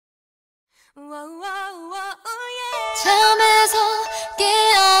잠에서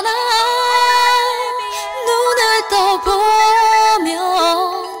깨어나 눈을 떠보면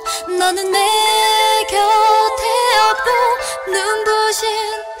너는 내 곁에 없고 눈부신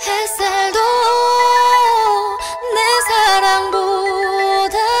햇살도 내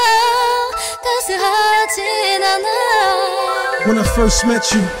사랑보다 따스하진 않아. When I first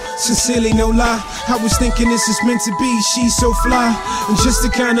met you, sincerely no lie, I was thinking this is meant to be. She's so fly, and just the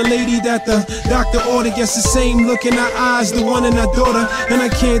kind of lady that the doctor ordered. Yes, the same look in her eyes, the one in her daughter. And I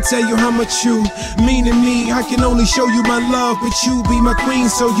can't tell you how much you mean to me. I can only show you my love, but you be my queen,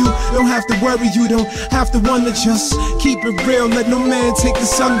 so you don't have to worry, you don't have to wonder. Just keep it real, let no man take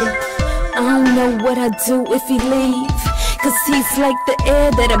us under. I don't know what I'd do if he leave, 'cause he's like the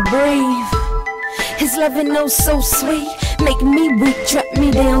air that I breathe. His loving oh so sweet, make me weak, drop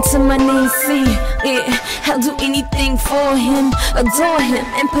me down to my knees. See, yeah, I'll do anything for him, adore him,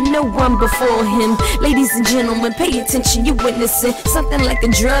 and put no one before him. Ladies and gentlemen, pay attention, you witnessing something like a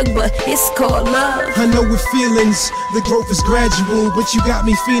drug, but it's called love. I know with feelings, the growth is gradual, but you got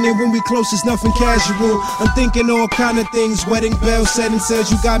me feeling when we close, it's nothing casual. I'm thinking all kind of things, wedding bells, setting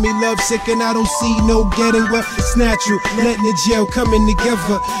sails. You got me love sick and I don't see no getting well. It's natural, letting the gel coming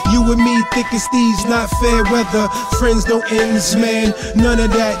together. You and me, thick as thieves, not fair weather. Friends, no ends, man, none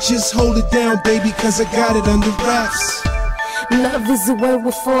of that. Just hold it down, baby, 'cause I got it under wraps. Love is a word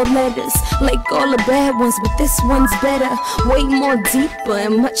with 4 letters, like all the bad ones, but this one's better. Way more deeper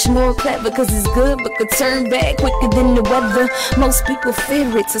and much more clever, 'cause it's good but could turn bad quicker than the weather. Most people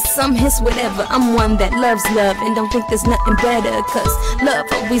fear it, to some it's whatever. I'm one that loves love and don't think there's nothing better, 'cause love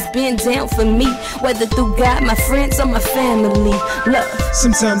always been down for me, whether through God, my friends, or my family. Love.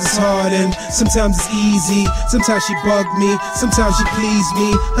 Sometimes it's hard and sometimes it's easy. Sometimes she bugged me, sometimes she pleased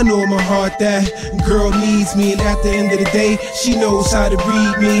me. I know in my heart that girl needs me, and at the end of the day, she knows how to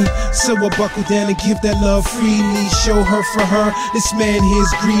read me. So I buckle down and give that love freely. Show her for her, this man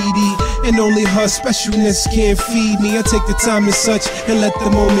here's greedy, and only her specialness can feed me. I take the time as such and let the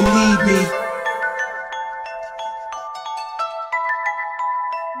moment lead me.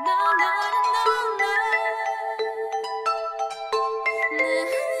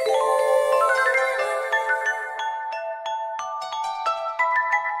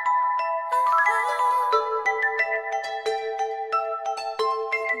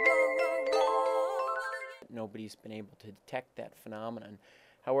 Nobody's been able to detect that phenomenon.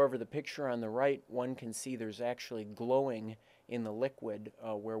 However, the picture on the right, one can see there's actually glowing in the liquid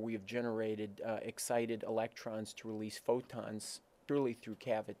where we have generated excited electrons to release photons purely through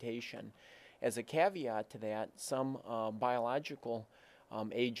cavitation. As a caveat to that, some biological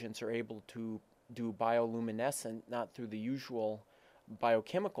agents are able to do bioluminescent, not through the usual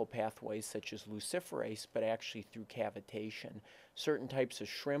biochemical pathways such as luciferase, but actually through cavitation. Certain types of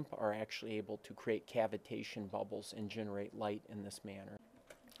shrimp are actually able to create cavitation bubbles and generate light in this manner.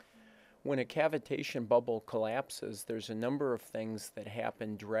 When a cavitation bubble collapses, there's a number of things that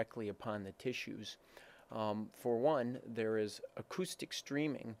happen directly upon the tissues. For one, there is acoustic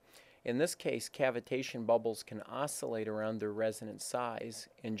streaming. In this case, cavitation bubbles can oscillate around their resonant size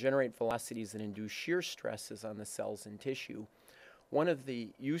and generate velocities that induce shear stresses on the cells and tissue. One of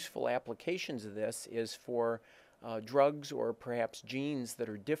the useful applications of this is for drugs or perhaps genes that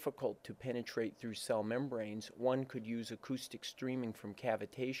are difficult to penetrate through cell membranes. One could use acoustic streaming from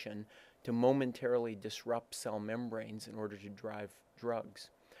cavitation to momentarily disrupt cell membranes in order to drive drugs.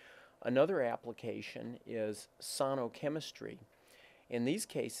 Another application is sonochemistry. In these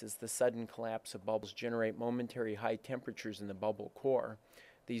cases, the sudden collapse of bubbles generate momentary high temperatures in the bubble core.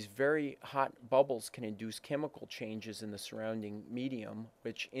 These very hot bubbles can induce chemical changes in the surrounding medium,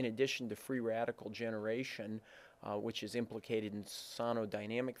 which, in addition to free radical generation, which is implicated in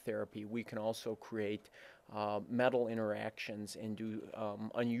sonodynamic therapy, we can also create metal interactions and do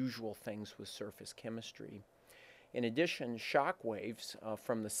unusual things with surface chemistry. In addition, shock waves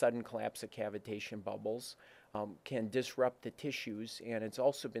from the sudden collapse of cavitation bubbles can disrupt the tissues, and it's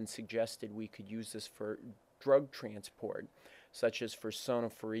also been suggested we could use this for drug transport, such as for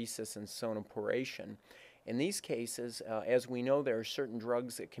sonophoresis and sonoporation. In these cases, as we know, there are certain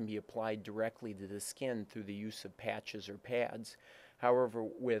drugs that can be applied directly to the skin through the use of patches or pads. However,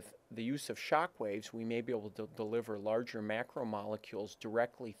 with the use of shock waves, we may be able to deliver larger macromolecules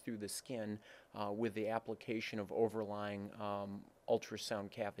directly through the skin with the application of overlying ultrasound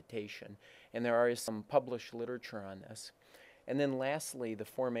cavitation. And there is some published literature on this. And then lastly, the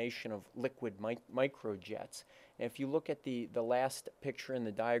formation of liquid microjets. And if you look at the last picture in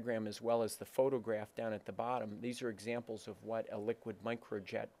the diagram as well as the photograph down at the bottom, these are examples of what a liquid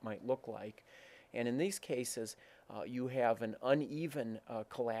microjet might look like. And in these cases, you have an uneven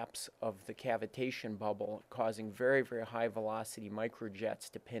collapse of the cavitation bubble, causing very, very high velocity microjets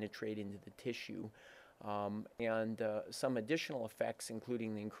to penetrate into the tissue. And some additional effects,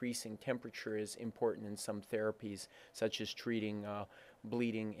 including the increasing temperature, is important in some therapies, such as treating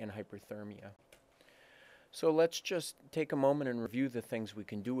bleeding and hyperthermia. So let's just take a moment and review the things we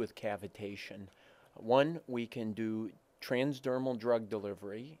can do with cavitation. 1, we can do transdermal drug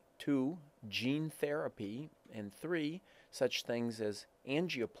delivery. 2, gene therapy. And 3, such things as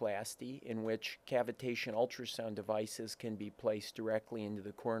angioplasty, in which cavitation ultrasound devices can be placed directly into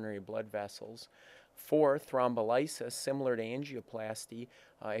the coronary blood vessels. 4, thrombolysis, similar to angioplasty,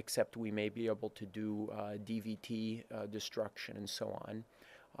 except we may be able to do DVT destruction and so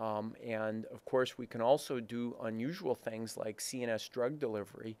on. And of course, we can also do unusual things like CNS drug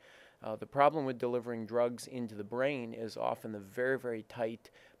delivery. The problem with delivering drugs into the brain is often the very, very tight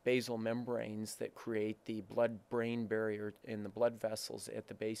basal membranes that create the blood-brain barrier in the blood vessels at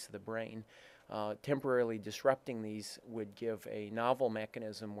the base of the brain. Temporarily disrupting these would give a novel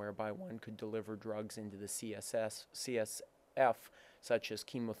mechanism whereby one could deliver drugs into the CSF, such as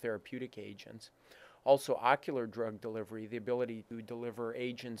chemotherapeutic agents. Also, ocular drug delivery, the ability to deliver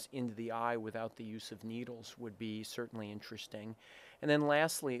agents into the eye without the use of needles, would be certainly interesting. And then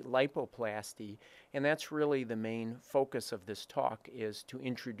lastly, lipoplasty, and that's really the main focus of this talk, is to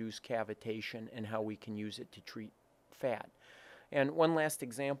introduce cavitation and how we can use it to treat fat. And one last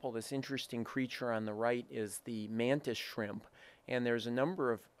example, this interesting creature on the right is the mantis shrimp, and there's a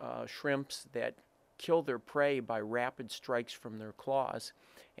number of shrimps that kill their prey by rapid strikes from their claws.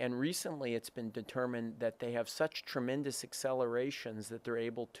 And recently it's been determined that they have such tremendous accelerations that they're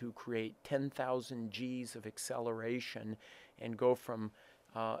able to create 10,000 Gs of acceleration and go from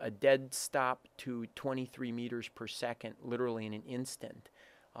a dead stop to 23 meters per second, literally in an instant.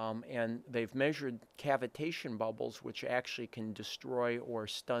 And they've measured cavitation bubbles, which actually can destroy or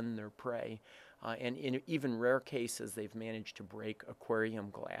stun their prey. And in even rare cases, they've managed to break aquarium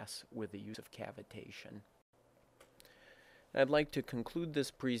glass with the use of cavitation. I'd like to conclude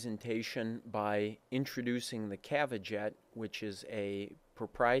this presentation by introducing the CaviJet, which is a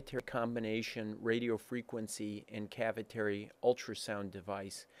proprietary combination radiofrequency and cavitary ultrasound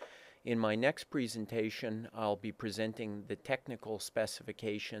device. In my next presentation, I'll be presenting the technical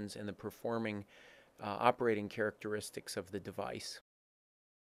specifications and the performing operating characteristics of the device.